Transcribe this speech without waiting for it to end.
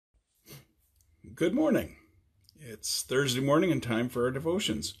Good morning. It's Thursday morning and time for our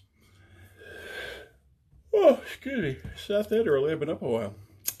devotions. Oh, excuse me. It's not that early. I've been up a while.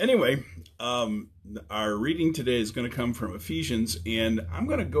 Anyway, our reading today is going to come from Ephesians, and I'm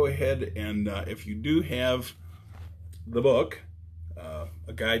going to go ahead and, if you do have the book,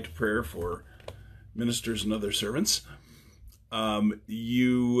 A Guide to Prayer for Ministers and Other Servants,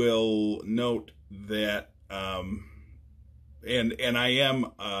 you will note that, and I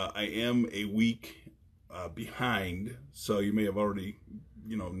am a week behind, so you may have already,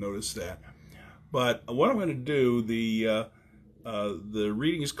 noticed that. But what I'm going to do, the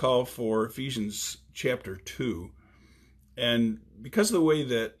reading is called for Ephesians chapter 2. And because of the way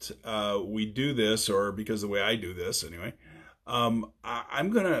that we do this, or because of the way I do this anyway, I'm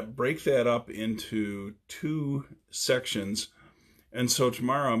going to break that up into two sections. And so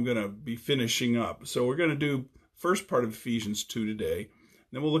tomorrow I'm going to be finishing up. So we're going to do first part of Ephesians 2 today.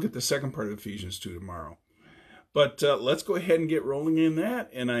 Then we'll look at the second part of Ephesians 2 tomorrow. But let's go ahead and get rolling in that,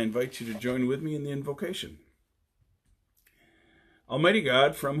 and I invite you to join with me in the invocation. Almighty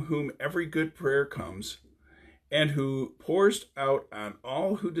God, from whom every good prayer comes, and who pours out on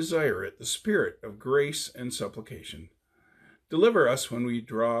all who desire it the spirit of grace and supplication, deliver us when we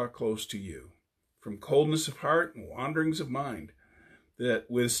draw close to you, from coldness of heart and wanderings of mind, that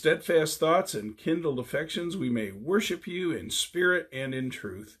with steadfast thoughts and kindled affections we may worship you in spirit and in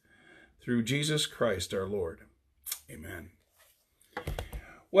truth, through Jesus Christ our Lord. Amen.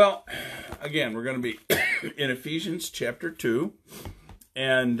 Well, again, we're going to be in Ephesians chapter 2,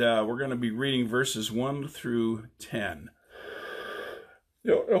 and we're going to be reading verses 1 through 10. I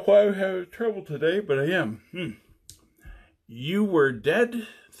don't know why I'm having trouble today, but I am. You were dead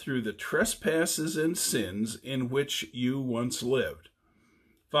through the trespasses and sins in which you once lived,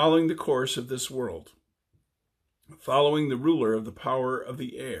 following the course of this world, following the ruler of the power of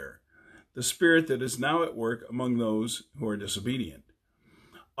the air, the spirit that is now at work among those who are disobedient.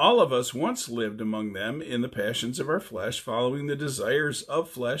 All of us once lived among them in the passions of our flesh, following the desires of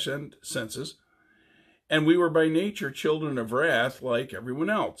flesh and senses, and we were by nature children of wrath like everyone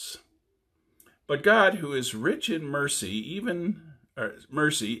else. But God, who is rich in mercy,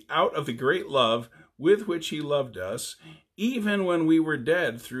 out of the great love with which he loved us, even when we were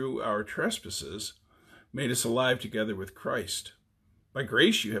dead through our trespasses, made us alive together with Christ. By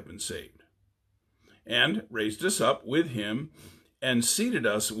grace you have been saved, and raised us up with him, and seated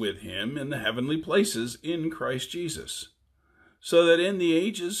us with him in the heavenly places in Christ Jesus, so that in the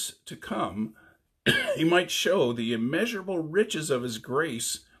ages to come he might show the immeasurable riches of his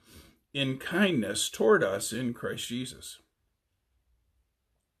grace in kindness toward us in Christ Jesus.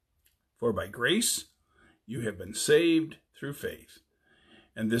 For by grace you have been saved through faith,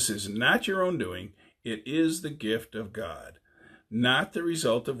 and this is not your own doing, it is the gift of God, not the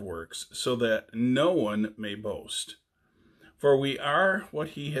result of works, so that no one may boast. For we are what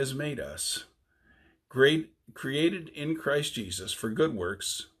he has made us, created in Christ Jesus for good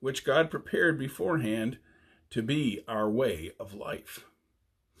works, which God prepared beforehand to be our way of life.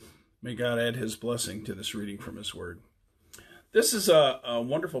 May God add his blessing to this reading from his word. This is a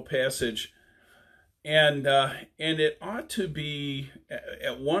wonderful passage, and it ought to be,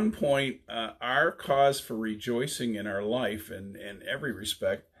 at one point, our cause for rejoicing in our life in every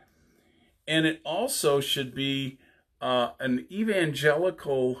respect. And it also should be an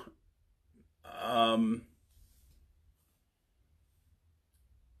evangelical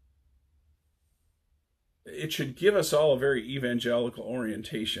it should give us all a very evangelical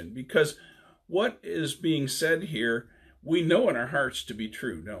orientation, because what is being said here, we know in our hearts to be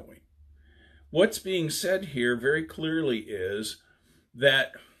true, don't we? What's being said here very clearly is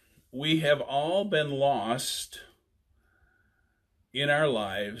that we have all been lost in our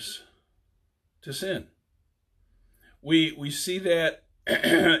lives to sin. We see that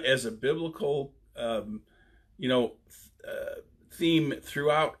as a biblical, theme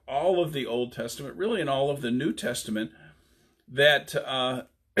throughout all of the Old Testament, really in all of the New Testament, that,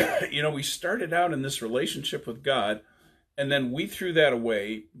 we started out in this relationship with God, and then we threw that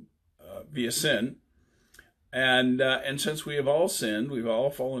away via sin. And since we have all sinned, we've all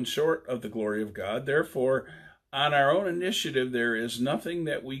fallen short of the glory of God. Therefore, on our own initiative, there is nothing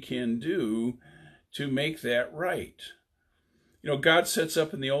that we can do to make that right. God sets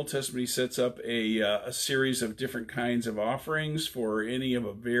up in the Old Testament, he sets up a series of different kinds of offerings for any of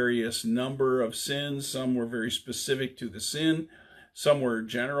a various number of sins. Some were very specific to the sin. Some were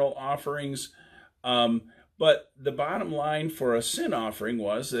general offerings. But the bottom line for a sin offering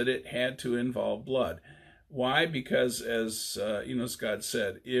was that it had to involve blood. Why? Because as God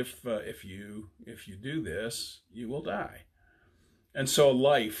said, if you do this, you will die. And so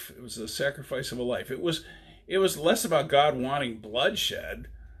it was the sacrifice of a life. It was less about God wanting bloodshed,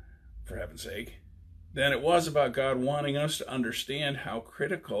 for heaven's sake, than it was about God wanting us to understand how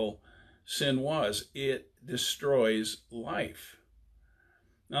critical sin was. It destroys life.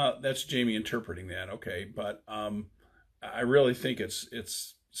 Now, that's Jamie interpreting that, okay, but I really think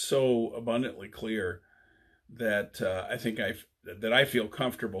it's so abundantly clear that I feel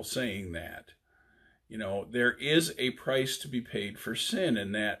comfortable saying that. There is a price to be paid for sin,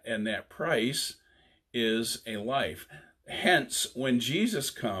 and that price is a life. Hence, when Jesus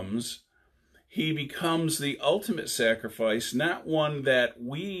comes, he becomes the ultimate sacrifice, not one that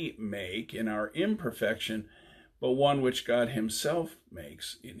we make in our imperfection, but one which God himself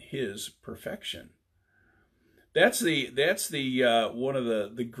makes in his perfection. That's the one of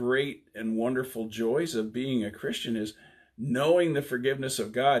the great and wonderful joys of being a Christian, is knowing the forgiveness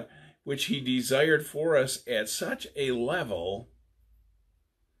of God, which he desired for us at such a level.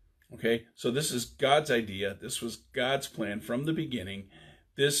 Okay, so this is God's idea. This was God's plan from the beginning.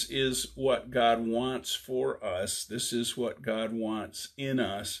 This is what God wants for us. This is what God wants in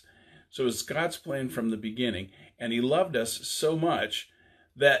us. So it's God's plan from the beginning. And he loved us so much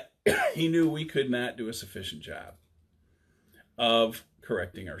that he knew we could not do a sufficient job of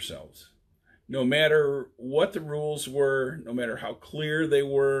correcting ourselves. No matter what the rules were, no matter how clear they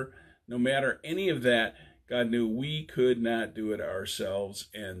were, no matter any of that, God knew we could not do it ourselves,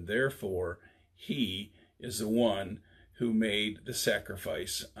 and therefore he is the one who made the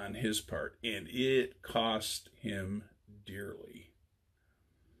sacrifice on his part, and it cost him dearly.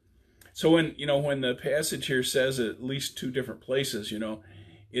 So when the passage here says at least two different places,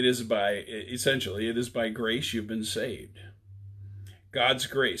 it is by grace you've been saved. God's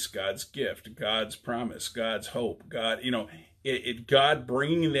grace, God's gift, God's promise, God's hope, God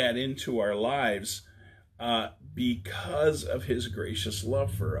bringing that into our lives because of his gracious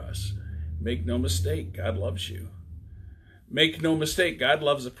love for us. Make no mistake, God loves you. Make no mistake, God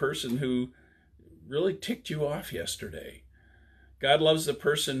loves a person who really ticked you off yesterday. God loves the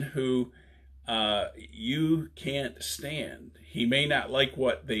person who you can't stand. He may not like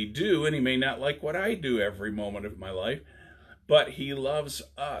what they do, and he may not like what I do every moment of my life, but he loves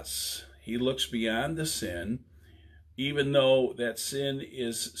us. He looks beyond the sin, even though that sin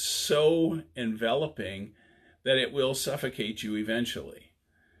is so enveloping that it will suffocate you eventually.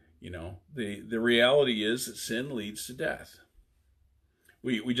 The reality is that sin leads to death.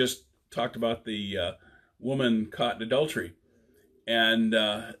 We just talked about the woman caught in adultery, and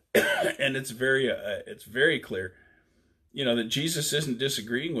it's very clear, that Jesus isn't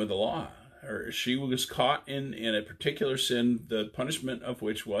disagreeing with the law. Or she was caught in a particular sin, the punishment of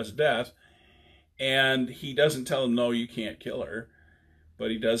which was death, and he doesn't tell them, no, you can't kill her, but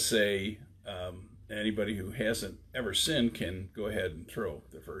he does say, anybody who hasn't ever sinned can go ahead and throw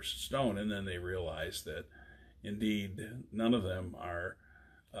the first stone. And then they realize that indeed none of them are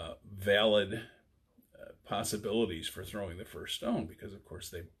valid possibilities for throwing the first stone, because of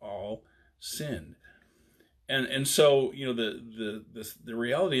course they've all sinned. And so the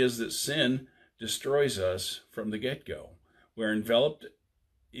reality is that sin destroys us from the get-go. We're enveloped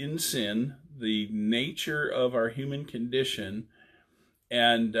in sin, the nature of our human condition,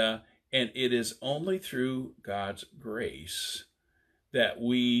 and it is only through God's grace that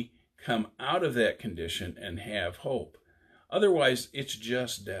we come out of that condition and have hope. Otherwise, it's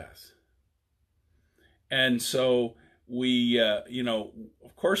just death. And so we,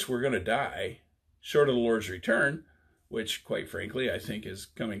 of course, we're going to die short of the Lord's return, which, quite frankly, I think is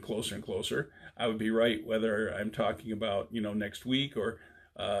coming closer and closer. I would be right whether I'm talking about, next week or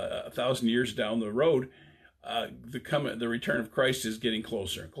 1,000 years down the road. The return of Christ is getting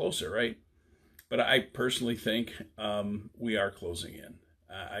closer and closer, right? But I personally think we are closing in.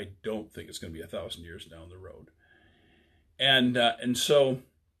 I don't think it's going to be 1,000 years down the road. And so,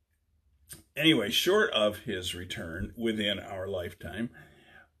 anyway, short of his return within our lifetime,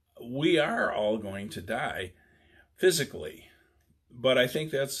 we are all going to die physically. But I think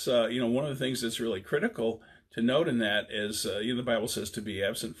that's, one of the things that's really critical to note in that is, the Bible says to be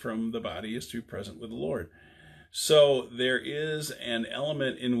absent from the body is to be present with the Lord. So there is an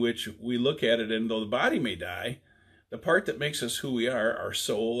element in which we look at it, and though the body may die, the part that makes us who we are, our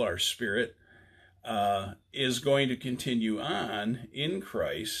soul, our spirit, is going to continue on in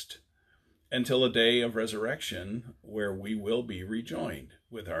Christ until a day of resurrection where we will be rejoined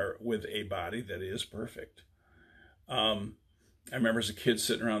with a body that is perfect. I remember as a kid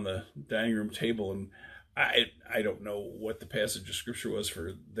sitting around the dining room table, and I don't know what the passage of scripture was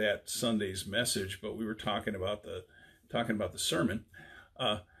for that Sunday's message, but we were talking about the sermon.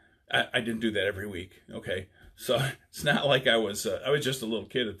 I didn't do that every week, okay? So it's not like I was just a little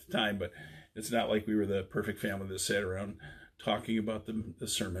kid at the time, but it's not like we were the perfect family that sat around talking about the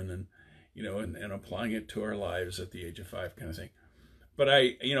sermon and, and applying it to our lives at the age of 5 kind of thing. But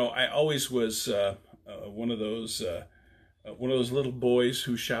I always was one of those little boys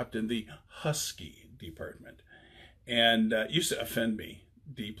who shopped in the husky department, and used to offend me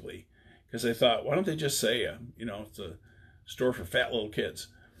deeply because I thought, why don't they just say, it's a store for fat little kids?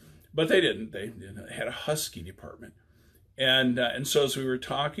 But they didn't. They had a husky department, and so as we were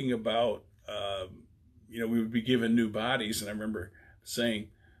talking about, we would be given new bodies, and I remember saying,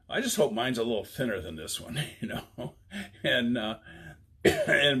 I just hope mine's a little thinner than this one, and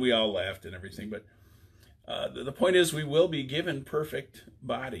and we all laughed and everything. But the point is, we will be given perfect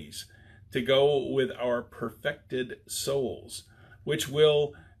bodies to go with our perfected souls, which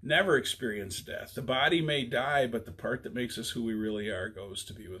will never experience death. The body may die, but the part that makes us who we really are goes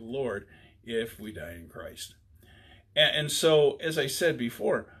to be with the Lord if we die in Christ. And so, as I said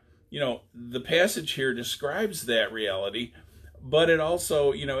before, the passage here describes that reality, but it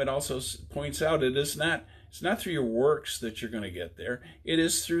also points out it's not through your works that you're going to get there. It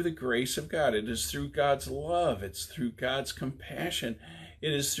is through the grace of God. It is through God's love. It's through God's compassion.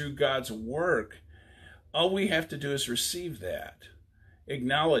 It is through God's work. All we have to do is receive that,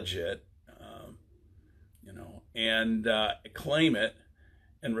 acknowledge it, and claim it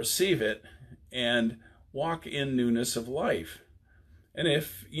and receive it and walk in newness of life. And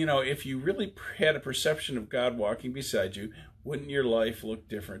if you really had a perception of God walking beside you, wouldn't your life look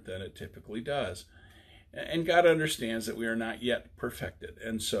different than it typically does? And God understands that we are not yet perfected,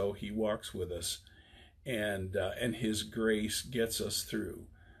 and so he walks with us, and his grace gets us through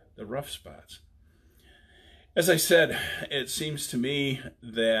the rough spots. As I said, it seems to me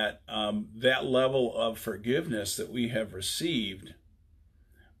that that level of forgiveness that we have received,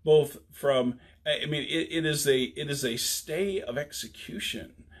 both from, it is a stay of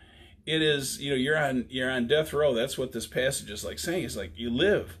execution. It is, you're on death row. That's what this passage is like saying. It's like you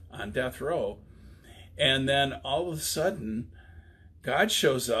live on death row, and then all of a sudden, God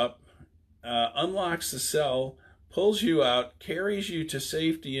shows up, unlocks the cell, pulls you out, carries you to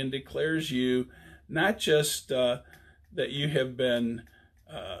safety, and declares you not just that you have been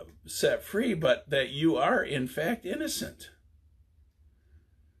set free, but that you are in fact innocent.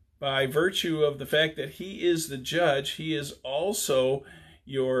 By virtue of the fact that he is the judge, he is also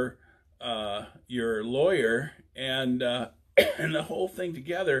your lawyer, and and the whole thing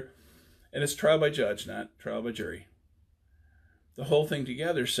together, and it's trial by judge, not trial by jury. The whole thing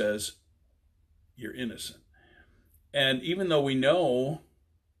together says you're innocent. And even though we know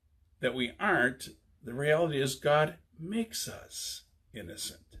that we aren't, the reality is God makes us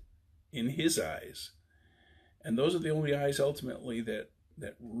innocent in his eyes. And those are the only eyes ultimately that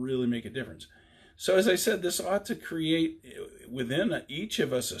really make a difference. So as I said, this ought to create within each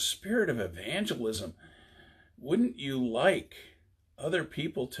of us a spirit of evangelism. Wouldn't you like other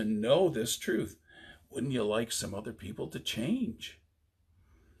people to know this truth? Wouldn't you like some other people to change?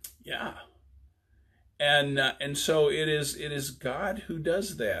 Yeah. And so it is God who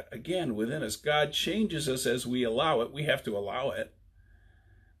does that, again, within us. God changes us as we allow it. We have to allow it.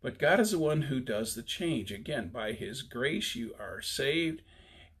 But God is the one who does the change. Again, by his grace you are saved.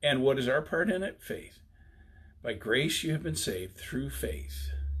 And what is our part in it? Faith. By grace you have been saved through faith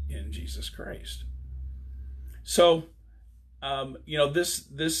in Jesus Christ. So,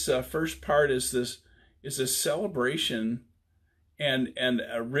 this first part is a celebration and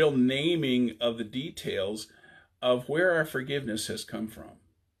a real naming of the details of where our forgiveness has come from,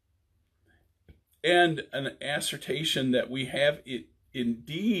 and an assertion that we have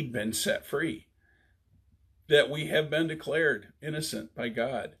indeed been set free, that we have been declared innocent by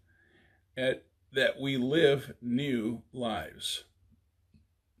God, and that we live new lives.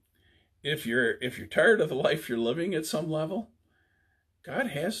 If you're tired of the life you're living at some level, God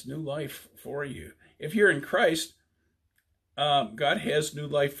has new life for you. If you're in Christ, God has new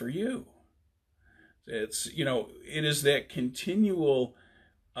life for you. It is that continual,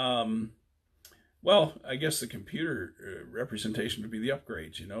 I guess the computer representation would be the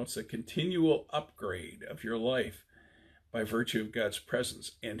upgrades. It's a continual upgrade of your life by virtue of God's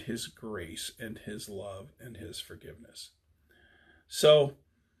presence and his grace and his love and his forgiveness. So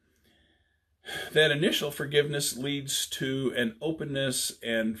that initial forgiveness leads to an openness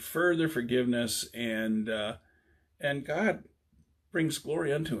and further forgiveness, and God brings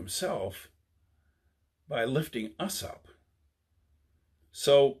glory unto himself by lifting us up.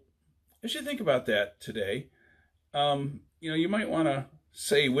 So as you think about that today, you might want to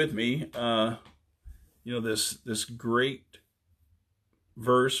say with me, this great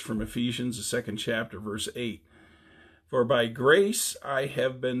verse from Ephesians, the 2nd chapter, verse 8. For by grace I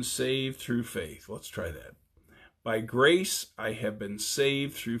have been saved through faith. Let's try that. By grace I have been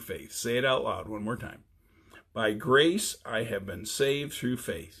saved through faith. Say it out loud one more time. By grace I have been saved through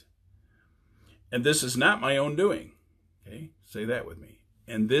faith. And this is not my own doing. Okay, say that with me.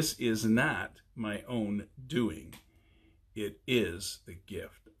 And this is not my own doing. It is the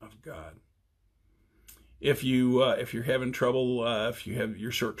gift of God. If you're having trouble, if you have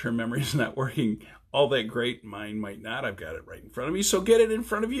your short-term memory is not working all that great, mine might not. I've got it right in front of me, so get it in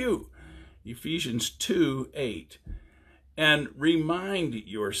front of you. Ephesians 2:8, and remind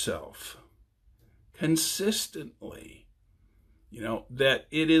yourself consistently, that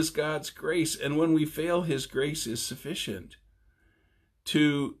it is God's grace, and when we fail, His grace is sufficient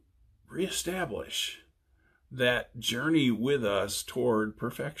to reestablish that journey with us toward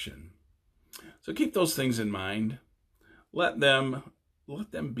perfection. So keep those things in mind. Let them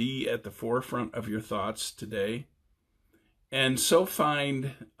be at the forefront of your thoughts today, and so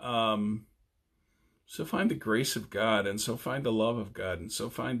find the grace of God, and so find the love of God, and so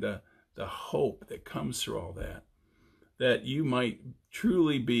find the hope that comes through all that you might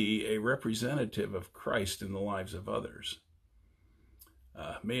truly be a representative of Christ in the lives of others.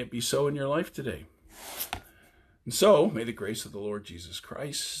 May it be so in your life today. And so, may the grace of the Lord Jesus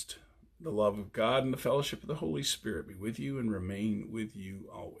Christ, the love of God, and the fellowship of the Holy Spirit be with you and remain with you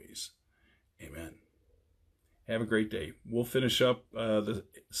always. Amen. Have a great day. We'll finish up the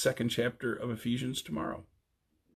 2nd chapter of Ephesians tomorrow.